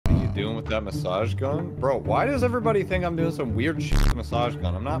doing with that massage gun? Bro, why does everybody think I'm doing some weird shit with the massage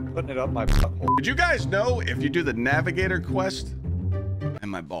gun? I'm not putting it up my butthole. Did you guys know if you do the navigator quest? And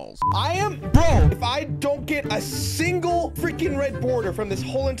my balls. I am, bro, if I don't get a single freaking red border from this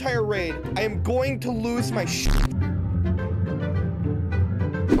whole entire raid, I am going to lose my shit.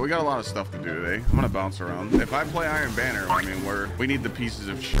 We got a lot of stuff to do today. I'm gonna bounce around. If I play Iron Banner, I mean, we need the pieces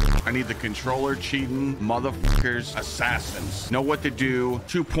of shit. I need the controller cheating, motherfuckers, assassins. Know what to do.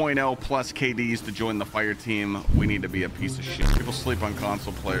 2.0 plus KDs to join the fire team. We need to be a piece of shit. People sleep on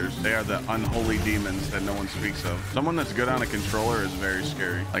console players. They are the unholy demons that no one speaks of. Someone that's good on a controller is very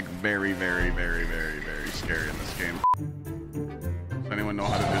scary. Like very, very, very, very, very scary in this game. Does anyone know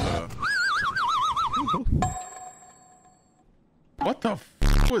how to do the... What the f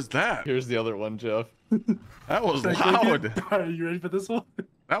was that? Here's the other one, Jeff. That was loud. Are you ready for this one?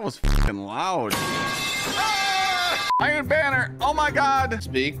 That was fucking loud. Ah! Iron Banner. Oh my god.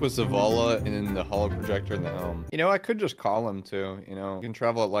 Speak with Zavala in the holo projector in the helm. You know, I could just call him too. You know, you can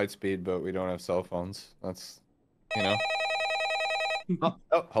travel at light speed, but we don't have cell phones. That's, you know.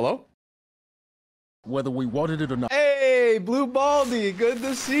 Oh, hello? Whether we wanted it or not. Hey, Blue Baldy. Good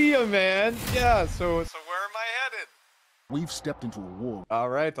to see you, man. Yeah, so where am I headed? We've stepped into a war. All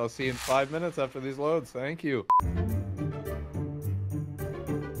right, I'll see you in 5 minutes after these loads. Thank you.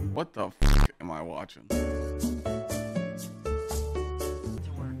 What the f am I watching?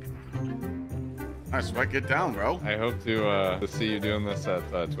 Nice, Spike, get down, bro. I hope to see you doing this at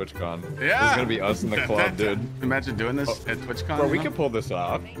TwitchCon. Yeah. It's gonna be us in the club, dude. Imagine doing this at TwitchCon. Bro, we can pull this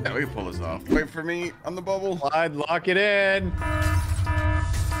off. Yeah, we can pull this off. Wait for me on the bubble. Clyde, lock it in.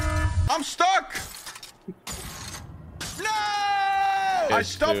 I'm stuck. No! I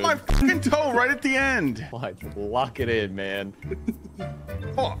stubbed my fucking toe right at the end. Clyde, lock it in, man.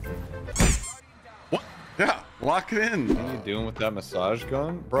 Oh. What? Yeah, lock it in. What are you doing with that massage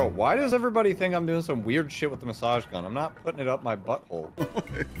gun? Bro, why does everybody think I'm doing some weird shit with the massage gun? I'm not putting it up my butthole.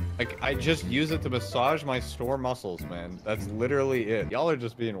 Like, I just use it to massage my sore muscles, man. That's literally it. Y'all are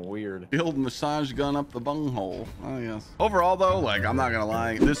just being weird. The old massage gun up the bunghole. Oh, yes. Overall, though, like, I'm not gonna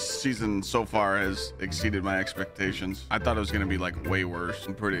lie. This season so far has exceeded my expectations. I thought it was gonna be, like, way worse.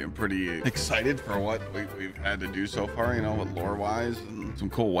 I'm pretty excited for what we've had to do so far, you know, with lore-wise. And some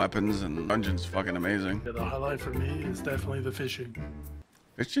cool weapons, and dungeon's fucking amazing. Yeah, the highlight for me is definitely the fishing.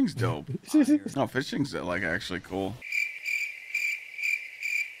 Fishing's dope. No, fishing's, like, actually cool.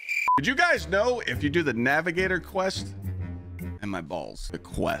 Did you guys know if you do the navigator quest? And my balls. The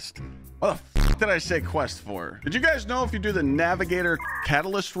quest. What the f did I say quest for? Did you guys know if you do the navigator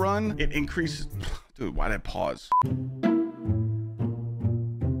catalyst run, it increases... Dude, why'd I pause?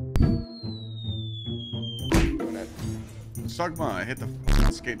 Sugma, I hit the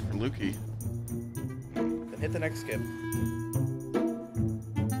f skate for Lukey. Then hit the next skip.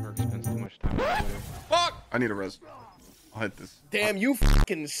 Work spends too much time. Fuck! I need a res. I'll hit this. Damn, you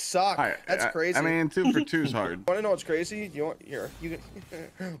fucking suck. That's crazy. I mean, 2 for 2 is hard. Want to know what's crazy? You want here? You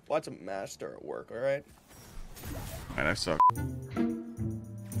can watch a master at work. All right. Alright, I suck.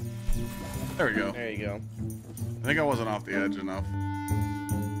 There we go. There you go. I think I wasn't off the edge enough.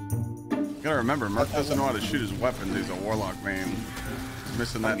 You gotta remember, Mark doesn't know how to shoot his weapons. He's a warlock main. He's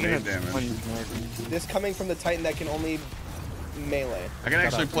missing that nade damage. This coming from the Titan that can only melee. I can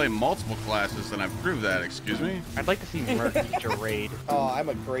actually play multiple classes, and I've proved that. Excuse me? I'd like to see Merc teach a raid. Oh, I'm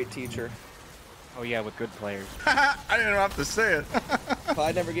a great teacher. Oh yeah, with good players. I didn't even have to say it.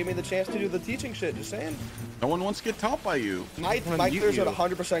 Clyde never gave me the chance to do the teaching shit. Just saying. No one wants to get taught by you. My clears would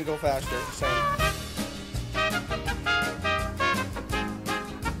 100% go faster. Just saying.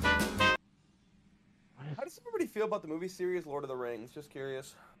 How does everybody feel about the movie series Lord of the Rings? Just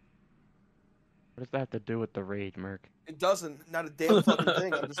curious. What does that have to do with the raid, Merc? It doesn't. Not a damn fucking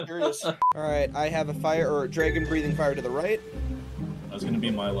thing. I'm just curious. All right, I have a fire or a dragon breathing fire to the right. That's gonna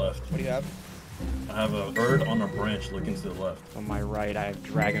be my left. What do you have? I have a bird on a branch looking to the left. On my right, I have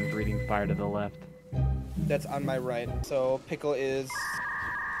dragon breathing fire to the left. That's on my right. So Pickle is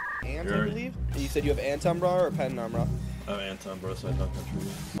Ant, I Sure. believe. You said you have Antumbra or Penumbra? I have Anton, bro, so I don't control.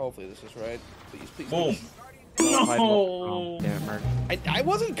 Hopefully this is right. Please, please. Boom! Please. No! Oh, damn it, Merc. I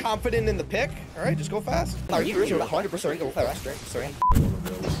wasn't confident in the pick. All right, just go fast. Are you 100% go fast? Sorry.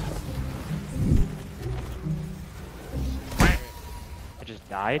 I just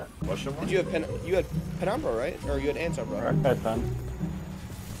died. Did you have you had Penumbra, right? Or you had Antumbra? That's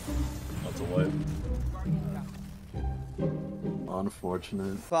a wipe.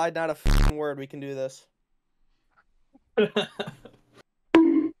 Unfortunate. Clyde, not a f***ing word. We can do this.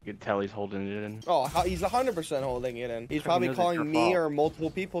 Good could tell he's holding it in. Oh, he's 100% holding it in. He's probably knows it's your calling me fault. or multiple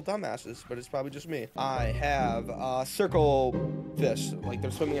people dumbasses, but it's probably just me. I have circle fish, like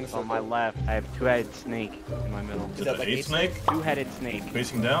they're swimming in a circle. On my left, I have two-headed snake in my middle. Is that like 8 snake? Two-headed snake.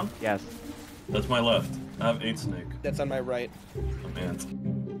 Facing down? Yes. That's my left. I have 8 snake. That's on my right. I'm ant.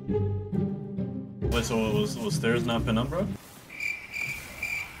 Wait, so was stairs not penumbra?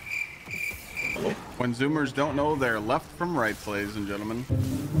 When Zoomers don't know their left from right, ladies and gentlemen.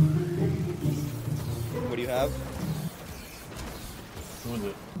 What do you have? Who is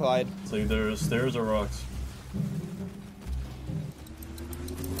it? Clyde. It's like there's stairs or rocks.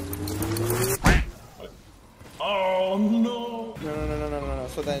 Oh no! No.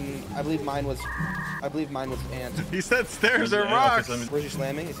 So then I believe mine was ant. He said stairs or Yeah, rocks. okay, so Where's he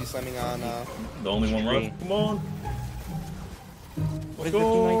slamming? Is he slamming on the only one Tree. left. Come on. What Let's is this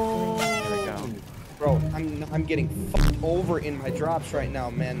go. There we go. Bro, I'm getting fucked over in my drops right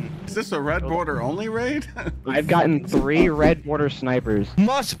now, man. Is this a red border only raid? I've gotten 3 red border snipers.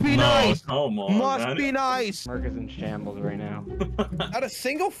 Must be No, come on. Must be nice. Merc is in shambles right now. Not a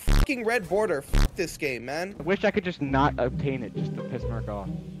single fucking red border. Fuck this game, man. I wish I could just not obtain it just to piss Merc off.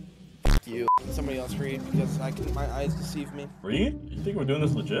 Fuck you. Somebody else read because my eyes deceive me. Reed? You think we're doing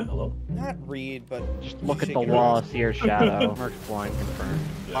this legit? Hello? Not read, but Just look at shake the your wall, ass. see your shadow. Merc's blind confirmed.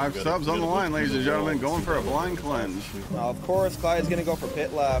 Yeah, 5 we subs on the gotta line, ladies and look at the gentlemen, wall. going for a blind cleanse. Of course, Clyde's gonna go for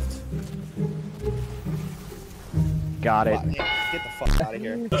pit left. Got it. Get the fuck out of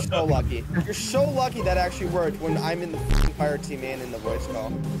here. You're so lucky. You're so lucky that actually worked when I'm in the fucking fire team and in the voice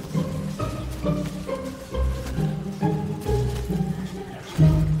call.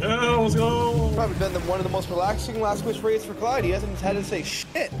 Yeah, let's go! Probably been one of the most relaxing last wish raids for Clyde. He hasn't had to say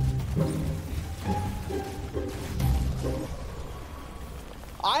shit.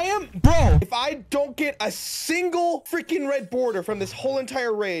 Bro, if I don't get a single freaking red border from this whole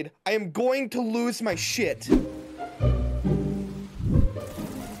entire raid, I am going to lose my shit.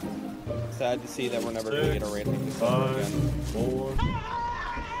 Sad to see that we're never gonna get a raid like this ever 5, again. 4,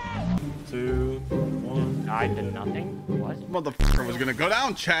 2, 1. Died to nothing? What? Motherfucker was gonna go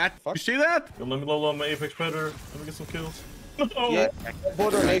down, chat. You see that? Yo, let me level up my Apex Predator. Let me get some kills. No! Yeah,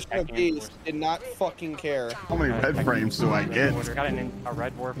 border nation of these did not fucking care. How many red frames do I get? I got a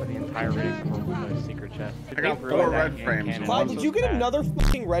red board for the entire race from the secret chest. I got 4 red frames. Clyde, did you get another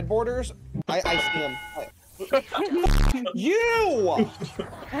fucking red borders? I see him. You!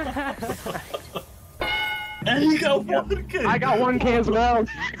 And you got 1K! I got 1K as well.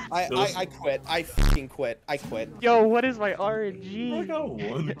 I quit. I fucking quit. I quit. Yo, what is my I RNG? got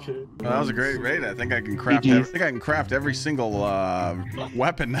 1K. Well, that was a great raid. I think I can craft. GGs. I think I can craft every single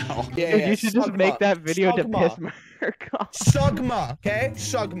weapon now. Yeah, You should just make that video to piss Merc off. Sugma, okay?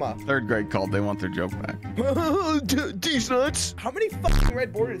 Sugma. 3rd grade called. They want their joke back. These nuts. How many fucking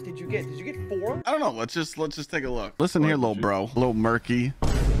red borders did you get? Did you get 4? I don't know. Let's just take a look. Listen here, little bro. Little murky.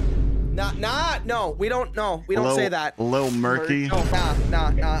 No, we don't say that. Little murky. No,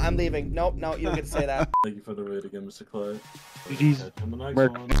 nah, I'm leaving. Nope, no, you don't get to say that. Thank you for the raid again, Mr. Clyde. GG's. On the next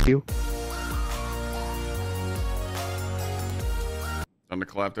Merc, one. thank you. Time to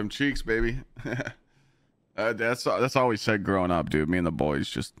clap them cheeks, baby. That's all we said growing up, dude. Me and the boys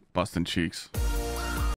just busting cheeks.